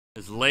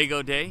It's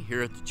Lego Day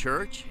here at the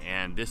church,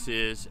 and this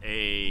is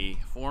a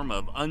form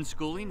of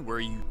unschooling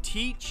where you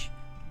teach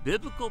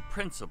biblical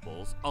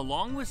principles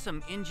along with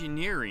some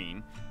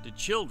engineering to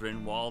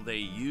children while they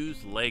use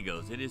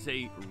Legos. It is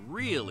a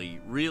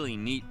really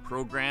neat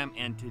program,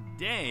 and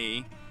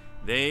today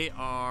they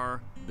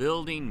are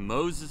building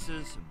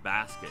Moses'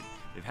 basket.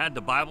 They've had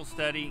the Bible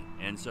study,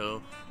 and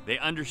so they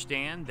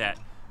understand that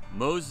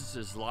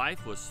Moses'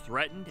 life was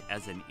threatened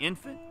as an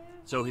infant,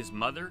 so his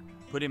mother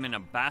put him in a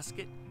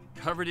basket,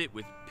 covered it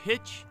with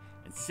pitch,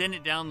 and sent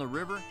it down the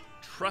river,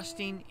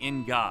 trusting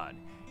in God.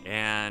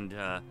 And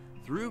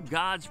through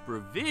God's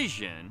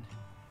provision,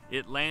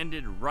 it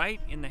landed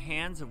right in the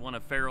hands of one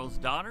of Pharaoh's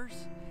daughters.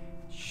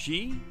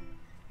 She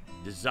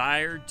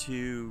desired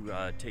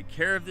to take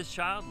care of this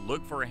child,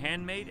 look for a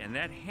handmaid, and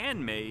that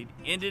handmaid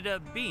ended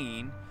up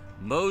being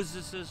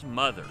Moses'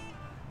 mother.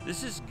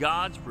 This is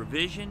God's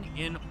provision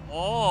in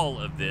all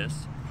of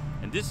this,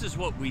 and this is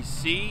what we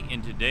see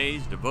in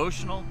today's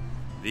devotional.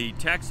 The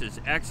text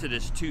is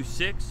Exodus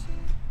 2:6.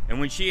 And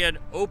when she had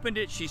opened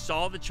it, she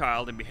saw the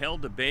child and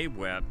beheld the babe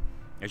wept.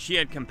 And she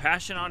had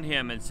compassion on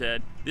him and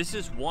said, "This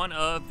is one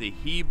of the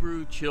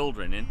Hebrew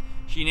children." And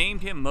she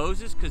named him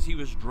Moses because he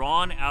was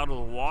drawn out of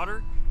the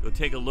water. Go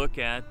take a look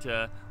at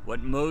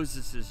what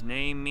Moses'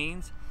 name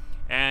means.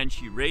 And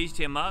she raised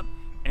him up,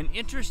 and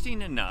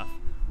interesting enough,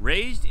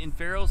 raised in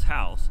Pharaoh's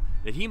house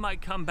that he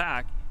might come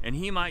back and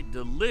he might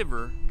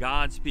deliver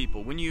God's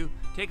people. When you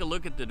take a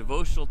look at the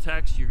devotional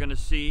text, you're going to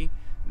see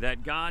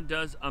that God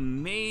does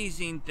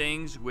amazing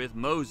things with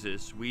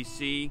Moses. We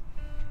see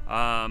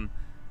through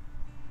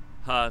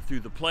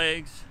the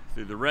plagues,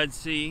 through the Red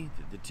Sea,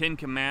 through the Ten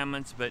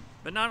Commandments, but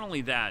not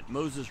only that,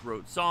 Moses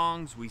wrote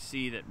songs. We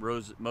see that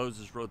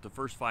Moses wrote the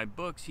first 5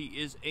 books. He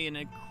is an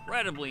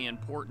incredibly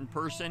important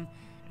person,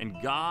 and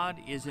God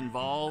is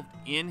involved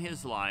in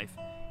his life,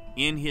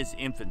 in his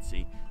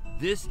infancy.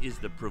 This is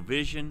the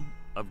provision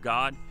of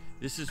God.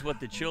 This is what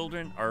the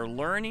children are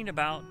learning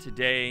about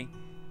today.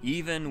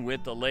 Even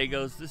with the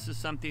Legos, this is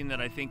something that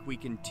I think we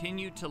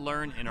continue to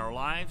learn in our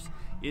lives,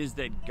 is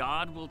that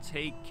God will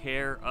take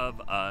care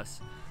of us.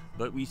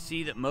 But we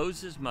see that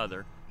Moses'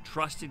 mother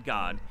trusted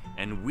God,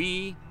 and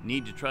we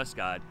need to trust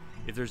God.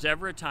 If there's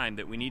ever a time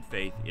that we need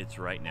faith, it's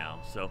right now.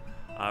 So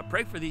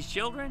pray for these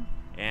children,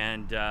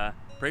 and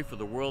pray for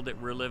the world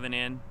that we're living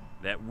in,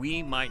 that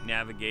we might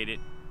navigate it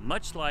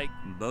much like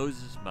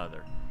Moses'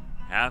 mother.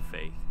 Have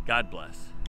faith. God bless.